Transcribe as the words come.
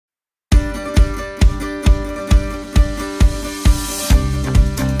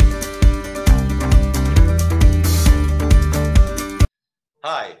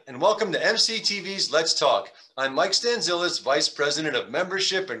and welcome to MCTV's Let's Talk. I'm Mike Stanzillas, Vice President of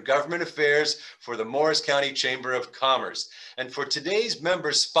Membership and Government Affairs for the Morris County Chamber of Commerce. And for today's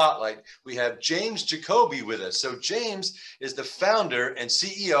Member Spotlight, we have James Jacobi with us. So James is the founder and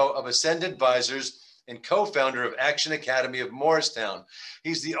CEO of Ascend Advisors and co-founder of Action Academy of Morristown.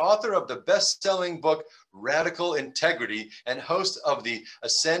 He's the author of the best-selling book, Radical Integrity, and host of the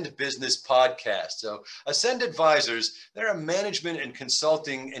Ascend Business Podcast. So Ascend Advisors, they're a management and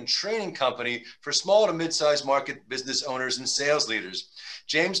consulting and training company for small to mid-sized market business owners and sales leaders.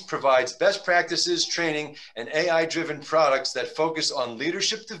 James provides best practices, training, and AI-driven products that focus on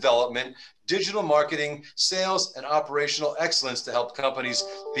leadership development, digital marketing, sales, and operational excellence to help companies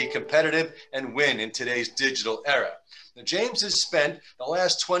be competitive and win in today's digital era. Now, James has spent the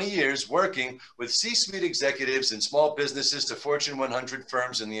last 20 years working with C-suite executives in small businesses to Fortune 100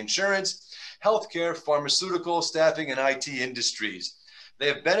 firms in the insurance, healthcare, pharmaceutical, staffing, and IT industries. They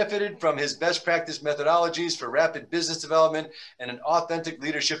have benefited from his best practice methodologies for rapid business development and an authentic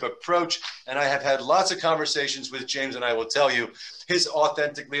leadership approach. And I have had lots of conversations with James, and I will tell you, his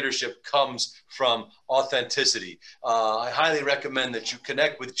authentic leadership comes from authenticity. I highly recommend that you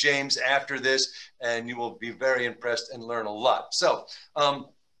connect with James after this, and you will be very impressed and learn a lot. So a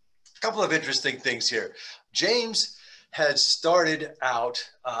couple of interesting things here. James had started out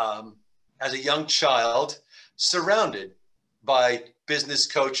as a young child surrounded by business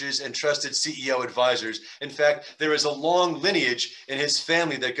coaches and trusted CEO advisors. In fact, there is a long lineage in his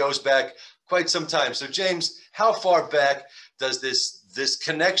family that goes back quite some time. So James, how far back does this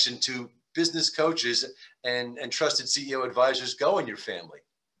connection to business coaches and trusted CEO advisors go in your family?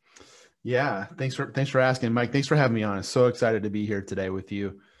 Yeah, thanks for asking, Mike. Thanks for having me on. I'm so excited to be here today with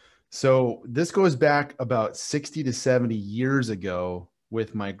you. So this goes back about 60 to 70 years ago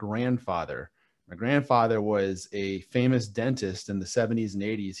with my grandfather. My grandfather was a famous dentist in the 70s and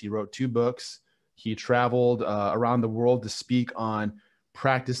 80s. He wrote 2 books. He traveled around the world to speak on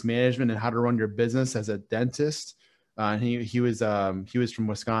practice management and how to run your business as a dentist. And he was from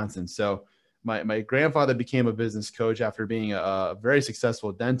Wisconsin. So my grandfather became a business coach after being a very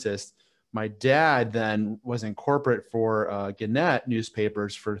successful dentist. My dad then was in corporate for Gannett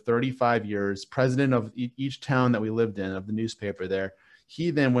newspapers for 35 years, president of each town that we lived in of the newspaper there.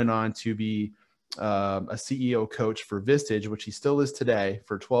 He then went on to be a CEO coach for Vistage, which he still is today,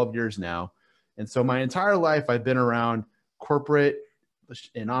 for 12 years now. And so my entire life, I've been around corporate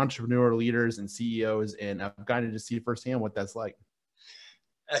and entrepreneur leaders and CEOs, and I've gotten to see firsthand what that's like.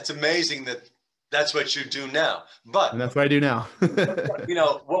 That's amazing that that's what you do now. And that's what I do now. You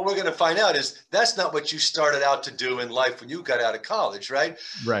know, what we're going to find out is that's not what you started out to do in life when you got out of college, right?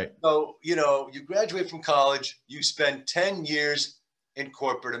 Right. So, you know, you graduate from college, you spend 10 years in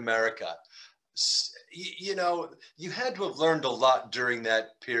corporate America. You know, you had to have learned a lot during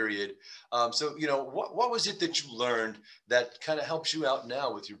that period. So, you know, what was it that you learned that kind of helps you out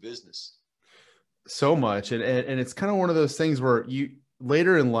now with your business? So much. And it's kind of one of those things where you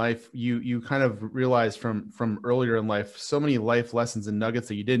later in life, you kind of realize from earlier in life, so many life lessons and nuggets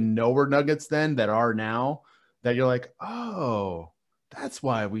that you didn't know were nuggets then that are now, that you're like, oh, that's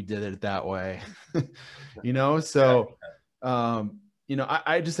why we did it that way. You know, so, you know,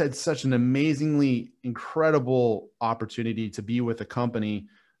 I just had such an amazingly incredible opportunity to be with a company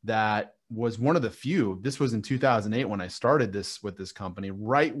that was one of the few. This was in 2008 when I started this with this company,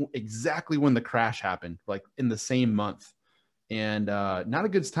 right exactly when the crash happened, like in the same month. And not a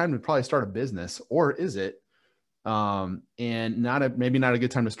good time to probably start a business, or is it? And maybe not a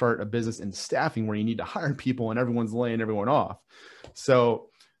good time to start a business in staffing where you need to hire people and everyone's laying everyone off. So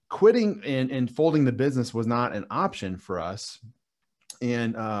quitting and folding the business was not an option for us.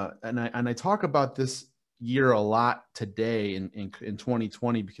 And I talk about this year a lot today in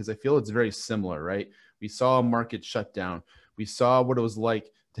 2020 because I feel it's very similar, right? We saw a market shut down. We saw what it was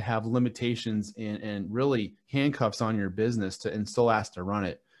like to have limitations and really handcuffs on your business and still ask to run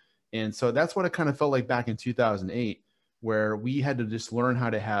it. And so that's what it kind of felt like back in 2008, where we had to just learn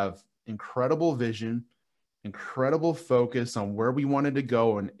how to have incredible vision, incredible focus on where we wanted to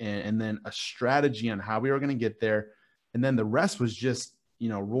go, and then a strategy on how we were going to get there. And then the rest was just, you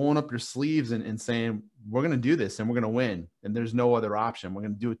know, rolling up your sleeves and saying, we're going to do this and we're going to win. And there's no other option. We're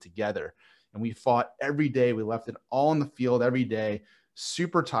going to do it together. And we fought every day. We left it all in the field every day,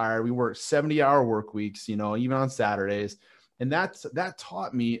 super tired. We worked 70-hour work weeks, you know, even on Saturdays. And that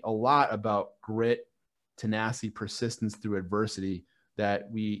taught me a lot about grit, tenacity, persistence through adversity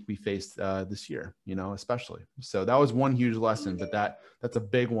that we faced this year, you know, especially. So that was one huge lesson, but that's a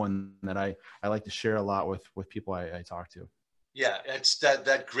big one that I like to share a lot with people I talk to. Yeah, it's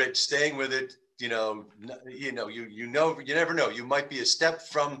that grit, staying with it, you never know. You might be a step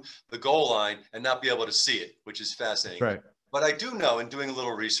from the goal line and not be able to see it, which is That's fascinating. right. But I do know, in doing a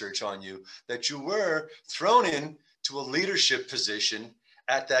little research on you, that you were thrown in to a leadership position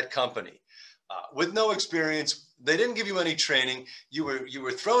at that company with no experience. They didn't give you any training. You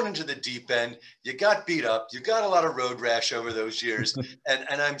were thrown into the deep end. You got beat up. You got a lot of road rash over those years,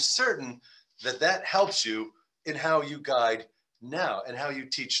 and I'm certain that helps you in how you guide now and how you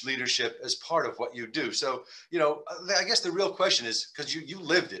teach leadership as part of what you do. So, I guess the real question is, because you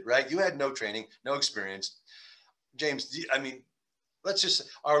lived it, right? You had no training, no experience. James, I mean,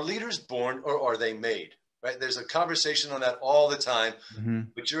 are leaders born or are they made? Right? There's a conversation on that all the time,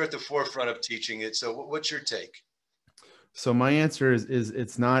 but you're at the forefront of teaching it. So what's your take? So my answer is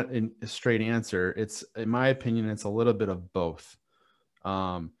it's not a straight answer. It's, in my opinion, it's a little bit of both.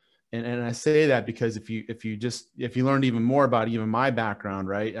 And I say that because if you learned even more about even my background,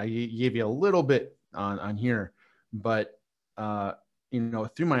 right? I gave you a little bit on here, but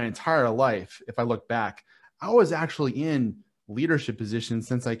through my entire life, if I look back, I was actually in leadership positions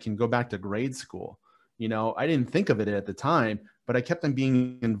since I can go back to grade school. I didn't think of it at the time, but I kept on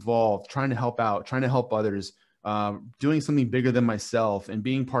being involved, trying to help out, trying to help others, doing something bigger than myself and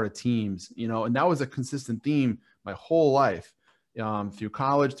being part of teams, and that was a consistent theme my whole life, through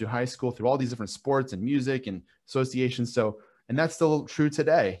college, through high school, through all these different sports and music and associations. So, and that's still true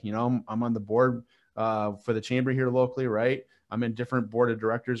today. I'm on the board for the chamber here locally, right? I'm in different board of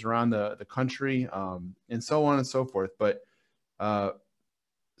directors around the country, and so on and so forth. But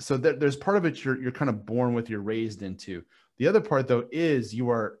so there's part of it you're kind of born with, you're raised into. The other part, though, is you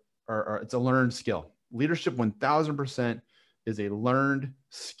are it's a learned skill. Leadership 1000% is a learned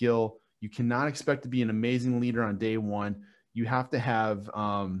skill. You cannot expect to be an amazing leader on day one. You have to have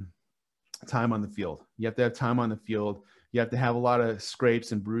time on the field. You have to have time on the field. You have to have a lot of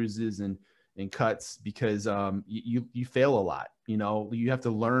scrapes and bruises and cuts, because you fail a lot. You have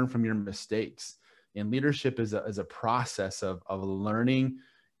to learn from your mistakes. And leadership is a process of learning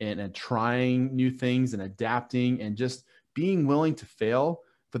and trying new things and adapting and just being willing to fail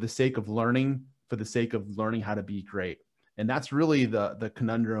for the sake of learning how to be great. And that's really the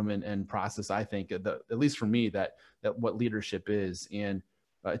conundrum and process, I think, at least for me, that what leadership is. And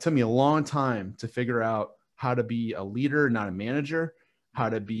it took me a long time to figure out how to be a leader, not a manager, how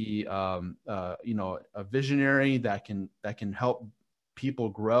to be a visionary that can help people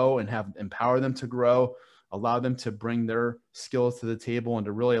grow and empower them to grow, allow them to bring their skills to the table, and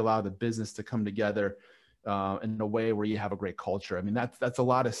to really allow the business to come together in a way where you have a great culture. I mean, that's a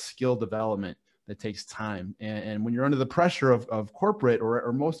lot of skill development that takes time. And when you're under the pressure of corporate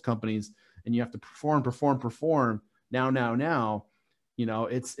or most companies, and you have to perform now,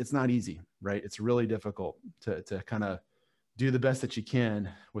 it's not easy, right? It's really difficult to kind of do the best that you can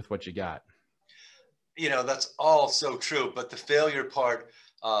with what you got. That's all so true. But the failure part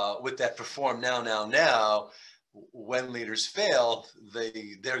with that perform now, when leaders fail,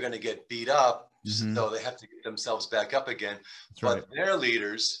 they're going to get beat up. So they have to get themselves back up again. That's but right. Their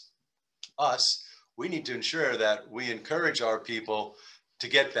leaders, us, we need to ensure that we encourage our people to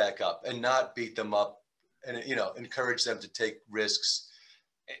get back up and not beat them up, and encourage them to take risks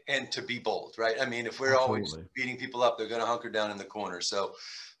and to be bold, right? I mean, if we're always beating people up, they're going to hunker down in the corner. So,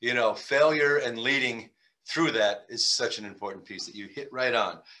 failure and leading through that is such an important piece that you hit right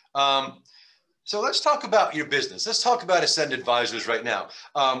on. So let's talk about your business. Let's talk about Ascend Advisors right now.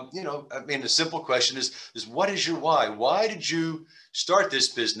 The simple question is what is your why? Why did you start this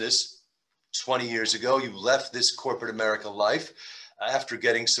business 20 years ago? You left this corporate America life after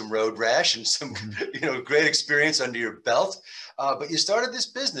getting some road rash and some, great experience under your belt. But you started this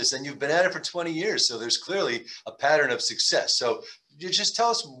business and you've been at it for 20 years. So there's clearly a pattern of success. So you just tell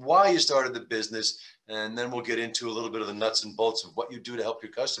us why you started the business, and then we'll get into a little bit of the nuts and bolts of what you do to help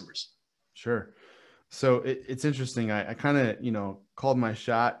your customers. Sure. So it's interesting. I kind of, called my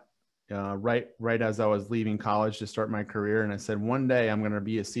shot right as I was leaving college to start my career. And I said, one day I'm going to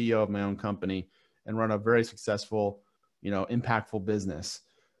be a CEO of my own company and run a very successful, impactful business.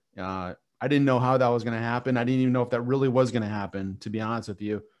 I didn't know how that was going to happen. I didn't even know if that really was going to happen, to be honest with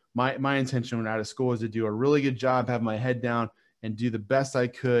you. My intention when out of school was to do a really good job, have my head down, and do the best I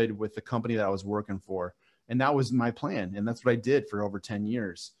could with the company that I was working for. And that was my plan. And that's what I did for over 10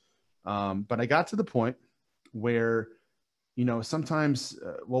 years. But I got to the point where, sometimes,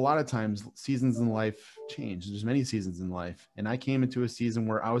 a lot of times seasons in life change. There's many seasons in life. And I came into a season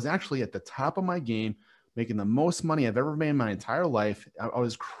where I was actually at the top of my game, making the most money I've ever made in my entire life. I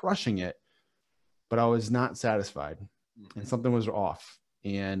was crushing it, but I was not satisfied, and something was off.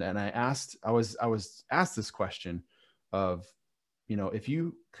 And I was asked this question of, if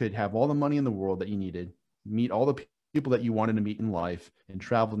you could have all the money in the world that you needed, meet all the people that you wanted to meet in life, and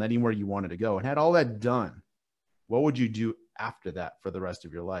travel anywhere you wanted to go, and had all that done, what would you do after that for the rest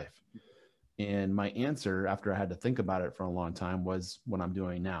of your life? And my answer, after I had to think about it for a long time, was what I'm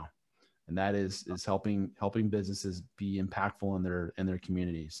doing now. And that is helping businesses be impactful in their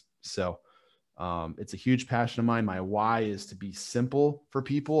communities. So it's a huge passion of mine. My why is to be simple for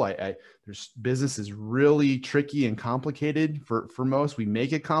people. There's business is really tricky and complicated for most. We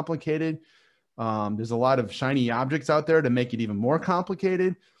make it complicated. There's a lot of shiny objects out there to make it even more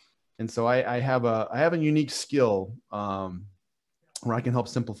complicated. And so I have a unique skill where I can help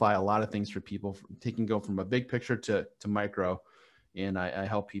simplify a lot of things for people, go from a big picture to micro. And I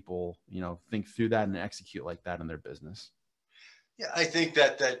help people, think through that and execute like that in their business. Yeah, I think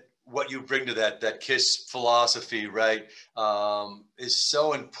that what you bring to that KISS philosophy, right, is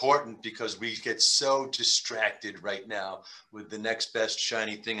so important, because we get so distracted right now with the next best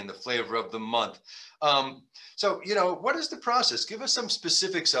shiny thing and the flavor of the month. So, what is the process? Give us some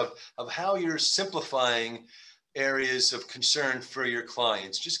specifics of how you're simplifying areas of concern for your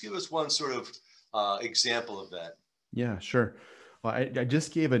clients. Just give us one sort of example of that. Yeah, sure. Well, I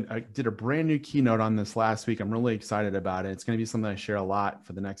did a brand new keynote on this last week. I'm really excited about it. It's going to be something I share a lot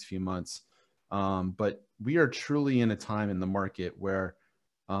for the next few months. But we are truly in a time in the market where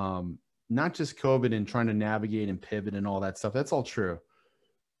not just COVID and trying to navigate and pivot and all that stuff, that's all true.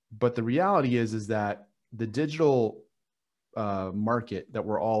 But the reality is that the digital market that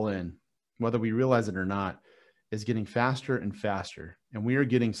we're all in, whether we realize it or not, is getting faster and faster. And we are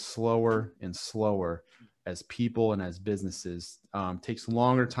getting slower and slower as people and as businesses. Takes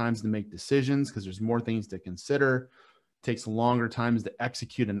longer times to make decisions because there's more things to consider. Takes longer times to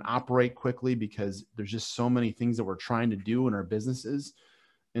execute and operate quickly because there's just so many things that we're trying to do in our businesses.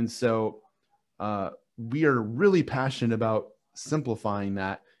 And so we are really passionate about simplifying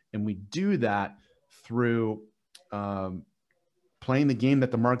that. And we do that through playing the game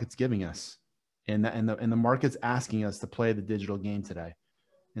that the market's giving us. And the market's asking us to play the digital game today.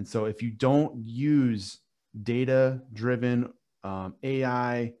 And so if you don't use data-driven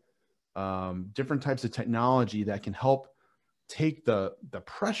AI, different types of technology that can help take the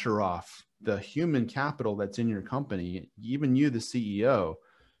pressure off the human capital that's in your company, even you, the CEO,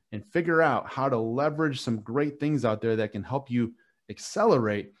 and figure out how to leverage some great things out there that can help you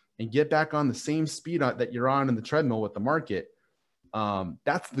accelerate and get back on the same speed that you're on in the treadmill with the market.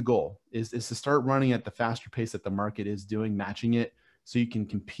 That's the goal, is to start running at the faster pace that the market is doing, matching it, so you can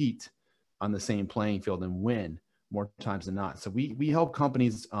compete on the same playing field and win more times than not. So we help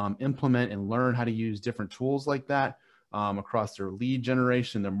companies implement and learn how to use different tools like that across their lead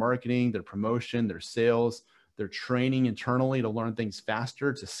generation, their marketing, their promotion, their sales, their training internally to learn things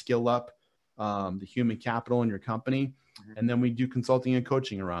faster, to skill up the human capital in your company. And then we do consulting and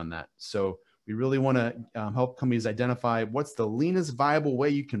coaching around that. So we really want to help companies identify what's the leanest viable way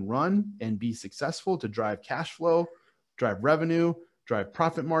you can run and be successful to drive cash flow, drive revenue, drive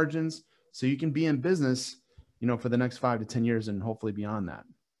profit margins, so you can be in business, for the next 5 to 10 years and hopefully beyond that.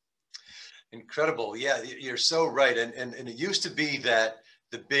 Incredible. Yeah, you're so right. And it used to be that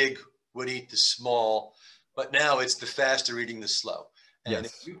the big would eat the small, but now it's the faster eating the slow. And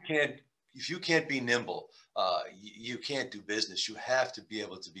yes. if you can't be nimble, you can't do business. You have to be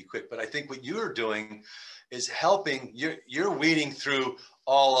able to be quick. But I think what you're doing is helping, you're weeding through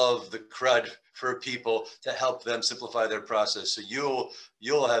all of the crud for people to help them simplify their process. So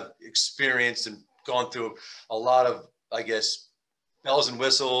you'll have experienced and gone through a lot of, I guess, bells and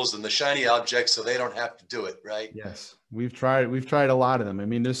whistles and the shiny objects, so they don't have to do it, right? Yes, we've tried a lot of them. I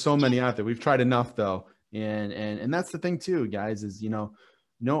mean, there's so many out there. We've tried enough though. And that's the thing too, guys, is,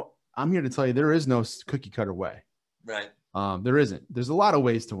 no, I'm here to tell you, there is no cookie cutter way. Right. There isn't. There's a lot of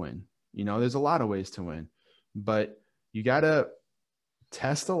ways to win. There's a lot of ways to win, but you got to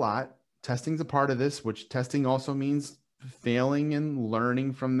test a lot. Testing's a part of this, which testing also means failing and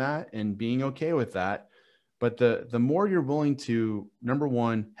learning from that and being okay with that. But the more you're willing to, number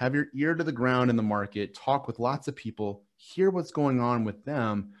one, have your ear to the ground in the market, talk with lots of people, hear what's going on with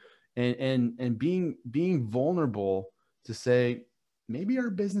them, and being vulnerable to say, maybe our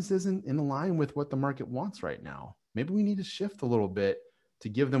business isn't in line with what the market wants right now. Maybe we need to shift a little bit to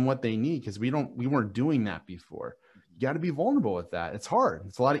give them what they need, because we weren't doing that before. You got to be vulnerable with that. It's hard.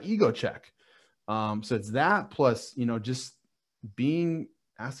 It's a lot of ego check. So it's that plus, just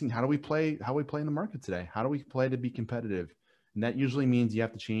asking, how we play in the market today? How do we play to be competitive? And that usually means you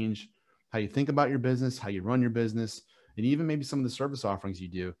have to change how you think about your business, how you run your business, and even maybe some of the service offerings you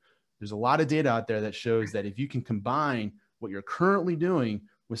do. There's a lot of data out there that shows that if you can combine what you're currently doing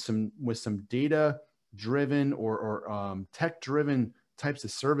with some data driven or tech driven types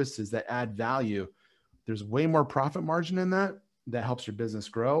of services that add value, there's way more profit margin in that helps your business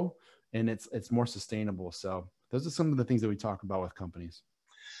grow, and it's more sustainable. So those are some of the things that we talk about with companies.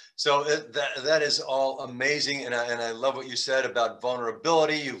 So that is all amazing, and I love what you said about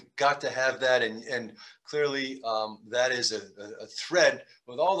vulnerability. You've got to have that, and clearly that is a thread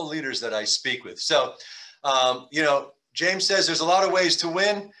with all the leaders that I speak with. So, you know, James says there's a lot of ways to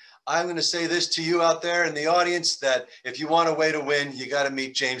win. I'm going to say this to you out there in the audience, that if you want a way to win, you got to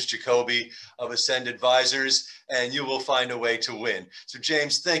meet James Jacobi of Ascend Advisors, and you will find a way to win. So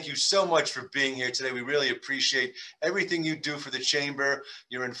James, thank you so much for being here today. We really appreciate everything you do for the Chamber,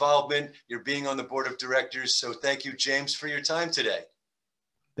 your involvement, your being on the board of directors. So thank you, James, for your time today.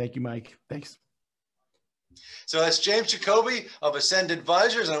 Thank you, Mike. Thanks. So that's James Jacobi of Ascend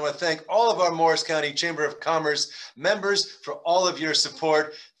Advisors. And I want to thank all of our Morris County Chamber of Commerce members for all of your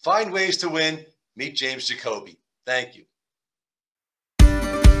support. Find ways to win. Meet James Jacobi. Thank you.